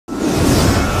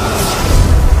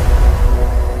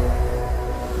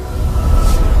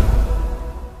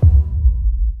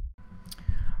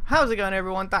How's it going,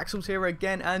 everyone? Daxellz here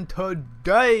again, and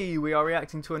today we are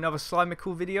reacting to another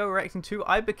Slimecicle video, reacting to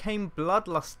I Became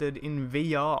Bloodlusted in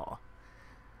VR.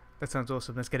 That sounds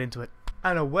awesome, let's get into it.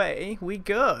 And away we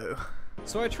go.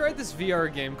 So I tried this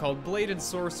VR game called Blade and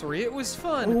Sorcery. It was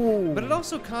fun, Ooh. but it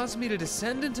also caused me to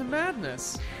descend into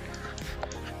madness.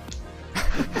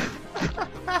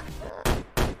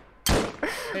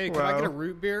 Hey, can I get a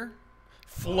root beer?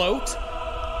 Float?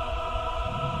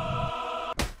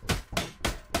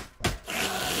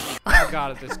 I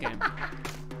got it this game.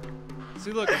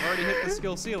 See, look, I've already hit the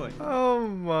skill ceiling. Oh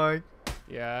my.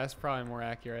 Yeah, that's probably more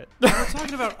accurate. When we're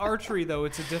talking about archery, though,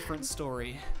 it's a different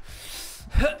story.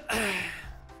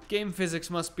 Game physics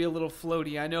must be a little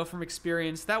floaty. I know from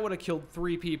experience that would have killed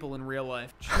 3 people in real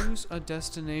life. Choose a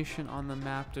destination on the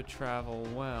map to travel.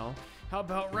 Well, how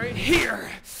about right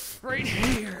here? Right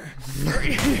here.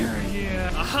 Right here,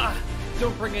 yeah. Aha!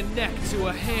 Don't bring a neck to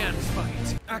a hand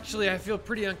fight. Actually, I feel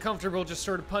pretty uncomfortable just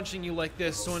sort of punching you like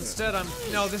this, so instead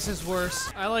no, this is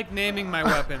worse. I like naming my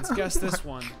weapons. Guess this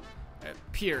one.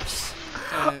 Pierce.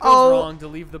 It feels wrong to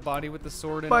leave the body with the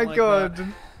sword in it like that.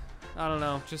 I don't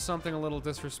know, just something a little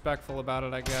disrespectful about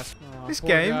it, I guess. Oh, this poor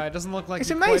game guy. Doesn't look like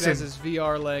he amazing. quite has his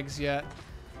VR legs yet.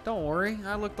 Don't worry,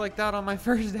 I looked like that on my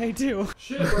first day too.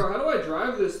 Shit, bro, how do I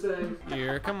drive this thing?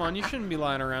 Here, come on, you shouldn't be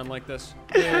lying around like this.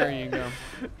 There you go.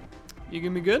 You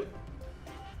gonna be good?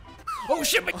 Oh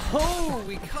shit! Oh,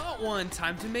 we caught one.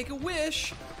 Time to make a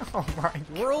wish. Oh my.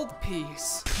 World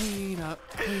peace. Clean up,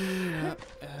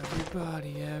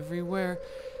 everybody, everywhere.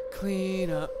 Clean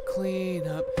up,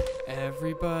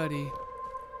 everybody.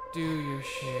 Do your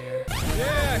share.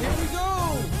 Yeah, here we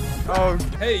go. Oh,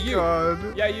 hey, you.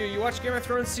 God. Yeah, you watch Game of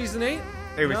Thrones season 8?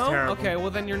 It was no? terrible. Okay, well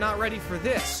then you're not ready for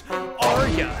this, are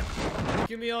ya?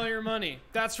 Give me all your money.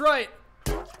 That's right.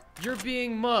 You're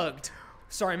being mugged.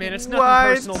 Sorry, man, it's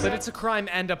nothing personal, but it's a crime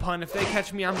and a pun. If they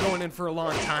catch me, I'm going in for a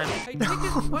long time. Hey,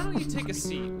 why don't you take a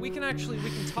seat? We can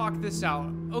talk this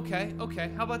out. Okay,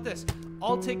 how about this?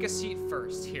 I'll take a seat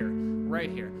first, here, right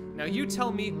here. Now you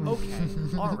tell me, okay,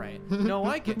 all right. No,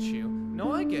 I get you.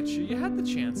 You had the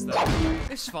chance, though.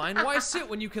 It's fine. Why sit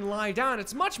when you can lie down?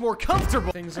 It's much more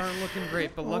comfortable. Things aren't looking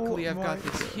great, but luckily I've got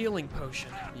this healing potion.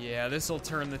 Yeah, this'll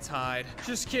turn the tide.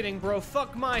 Just kidding, bro.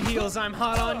 Fuck my heels. I'm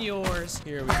hot on yours.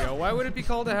 Here we go. Why would it be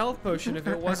called a health potion if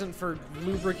it wasn't for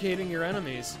lubricating your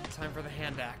enemies? Time for the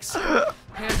hand axe.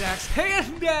 Hand axe.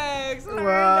 Hand axe.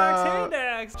 Wow. Hand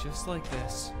axe. Just like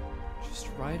this. Just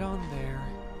right on there.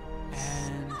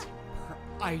 And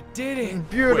I did it.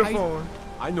 Beautiful.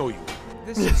 I know you.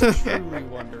 This is truly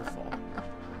wonderful.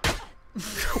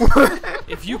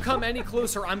 If you come any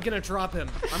closer, I'm gonna drop him.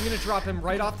 I'm gonna drop him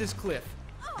right off this cliff.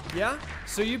 Yeah?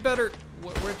 So you better.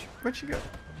 Where'd she go?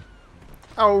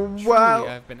 Oh, Truly, wow.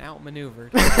 I've been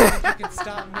outmaneuvered. You think you can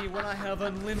stop me when I have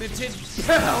unlimited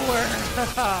power?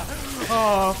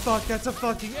 Oh, fuck, that's a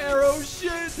fucking arrow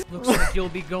shit. Looks like you'll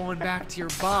be going back to your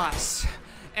boss.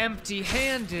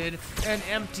 Empty-handed and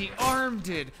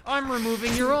empty-armed. I'm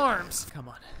removing your arms. Come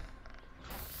on.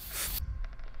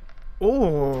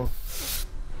 Oh.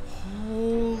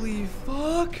 Holy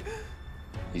fuck.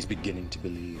 He's beginning to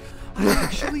believe. I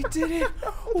actually did it!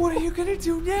 What are you gonna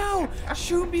do now?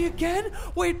 Shoot me again?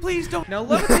 Wait, please don't. Now,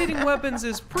 levitating weapons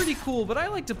is pretty cool, but I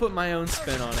like to put my own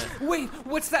spin on it. Wait,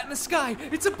 what's that in the sky?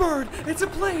 It's a bird! It's a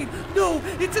plane! No,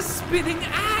 it's a spinning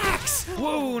axe!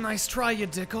 Whoa, nice try, you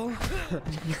dickle.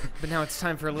 But now it's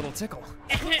time for a little tickle.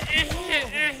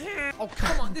 Oh,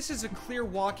 come on, this is a clear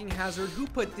walking hazard. Who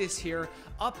put this here?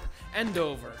 Up and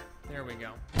over. There we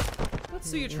go. Let's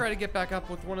see you try to get back up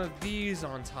with one of these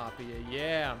on top of you.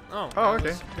 Yeah. Oh, that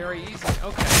was very easy.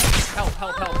 Okay. Help.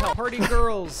 Party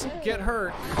girls, get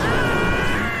hurt.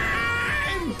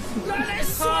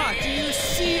 Ha! Do you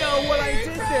see what I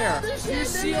did there? Do you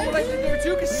see what I did there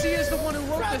too? Because C is the one who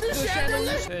wrote the channel.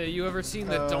 Hey, you ever seen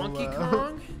the Donkey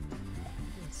Kong?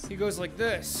 He goes like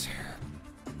this.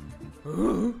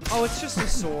 Oh, it's just a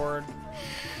sword.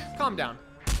 Calm down.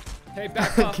 Hey,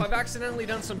 back up. I've accidentally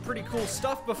done some pretty cool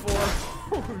stuff before.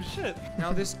 Oh, shit.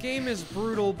 Now, this game is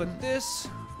brutal, but this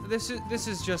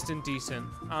is just indecent.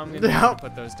 I'm gonna have to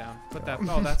put those down. Put that.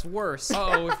 Oh, that's worse.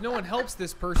 Uh-oh, if no one helps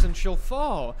this person, she'll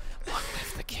fall. Long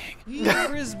live the king.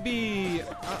 Frisbee.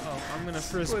 Uh-oh, I'm gonna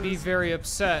frisbee very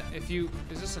upset. Is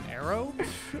this an arrow?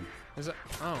 Is it?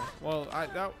 Oh, well,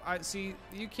 I see,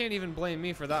 you can't even blame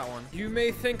me for that one. You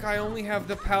may think I only have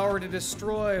the power to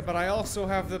destroy, but I also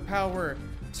have the power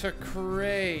to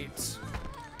create.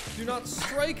 Do not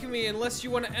strike me unless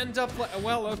you want to end up like,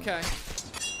 well, okay.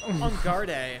 On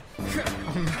guard.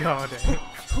 On guard.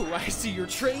 Oh, I see you're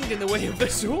trained in the way of the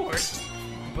sword.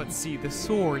 But see, the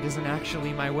sword isn't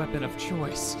actually my weapon of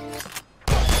choice.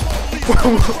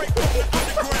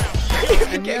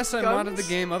 And yes, I modded the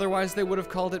game, otherwise they would have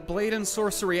called it Blade and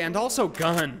Sorcery and also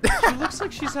Gun. She looks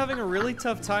like she's having a really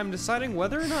tough time deciding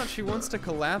whether or not she wants to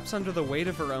collapse under the weight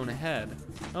of her own head.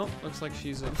 Oh, looks like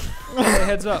she's okay,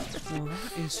 heads up. Well,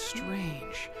 that is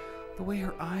strange. The way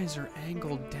her eyes are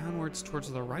angled downwards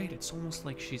towards the right, it's almost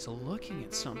like she's looking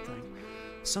at something.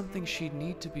 Something she'd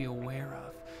need to be aware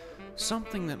of.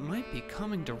 Something that might be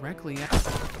coming directly at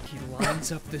her. He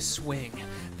lines up the swing.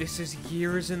 This is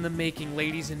years in the making,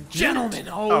 ladies and gentlemen.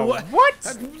 Oh, what?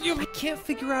 I can't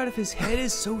figure out if his head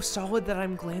is so solid that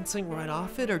I'm glancing right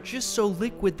off it, or just so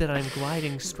liquid that I'm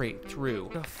gliding straight through.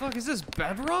 the fuck is this,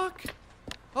 bedrock?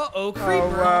 Uh-oh, creeper. Oh,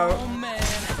 wow. Oh, man.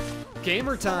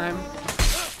 Gamer time.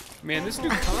 Man, this new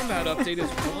combat update is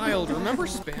wild. Remember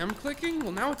spam clicking?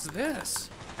 Well, now it's this.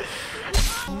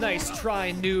 Nice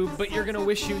try, noob, but you're gonna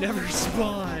wish you never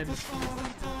spawned.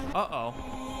 Uh-oh.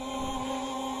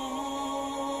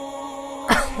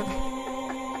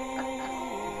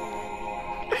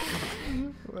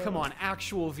 Come on,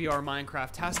 actual VR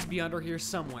Minecraft has to be under here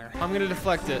somewhere. I'm gonna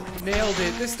deflect it. Nailed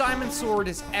it. This diamond sword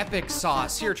is epic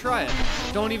sauce. Here, try it.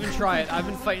 Don't even try it. I've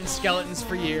been fighting skeletons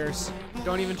for years.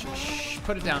 Don't even shh,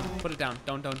 put it down. Put it down.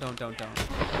 Don't.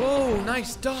 Whoa,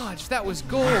 nice dodge. That was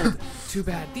gold. Too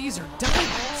bad these are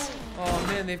diamonds. Oh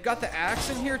man, they've got the axe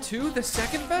in here too, the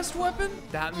second best weapon?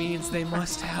 That means they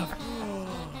must have.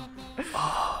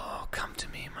 Oh, come to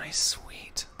me, my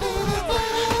sweet.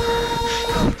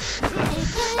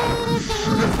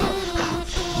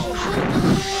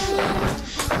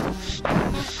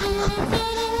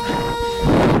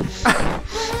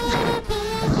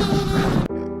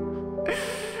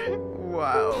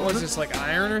 Wow. What is this, like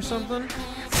iron or something?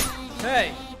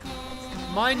 Hey,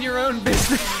 mind your own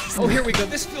business. Oh, here we go.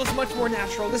 This feels much more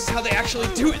natural. This is how they actually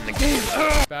do it in the game.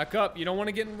 Ugh. Back up. You don't want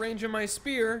to get in range of my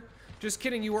spear. Just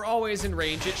kidding. You were always in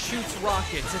range. It shoots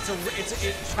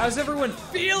rockets. How's everyone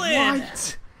feeling?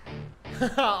 What?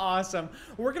 Awesome.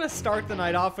 We're gonna start the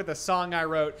night off with a song I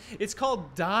wrote. It's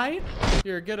called Die.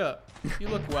 Here, get up. You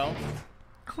look well.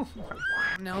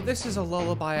 Now this is a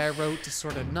lullaby I wrote to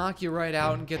sort of knock you right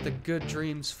out and get the good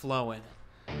dreams flowing.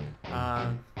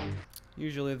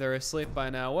 Usually they're asleep by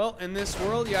now. Well, in this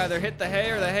world, you either hit the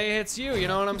hay or the hay hits you, you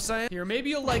know what I'm saying? Here, maybe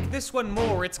you'll like this one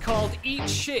more. It's called Eat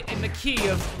Shit in the Key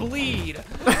of Bleed.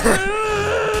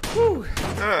 Whew.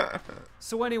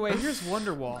 So anyway, here's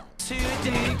Wonderwall.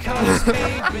 Today, cause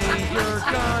maybe you're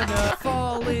gonna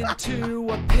fall into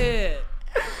a pit.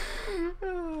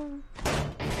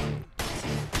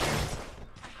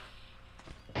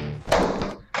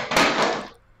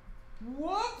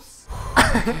 Whoops!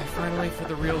 Okay, finally for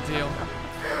the real deal.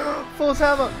 Force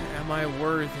hammer. Am I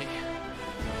worthy?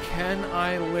 Can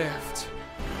I lift?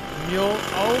 Mule?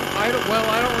 Oh, I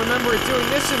don't remember it doing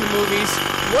this in the movies.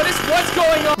 What's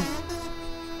going on?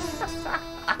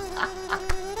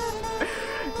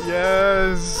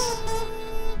 Yes.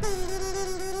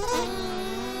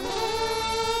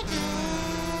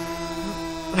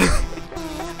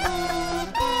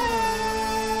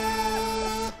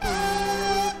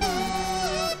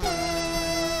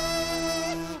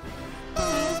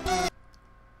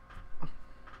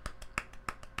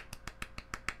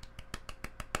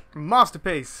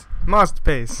 Masterpiece.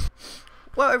 Masterpiece.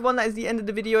 Well, everyone, that is the end of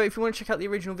the video. If you want to check out the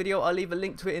original video, I'll leave a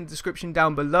link to it in the description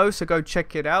down below, so go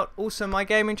check it out. Also, my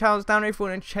gaming channel's down there if you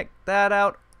want to check that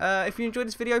out. If you enjoyed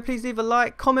this video, please leave a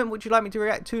like, comment what you'd like me to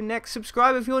react to next,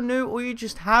 subscribe if you're new or you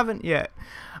just haven't yet.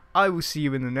 I will see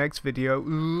you in the next video.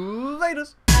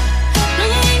 Laters.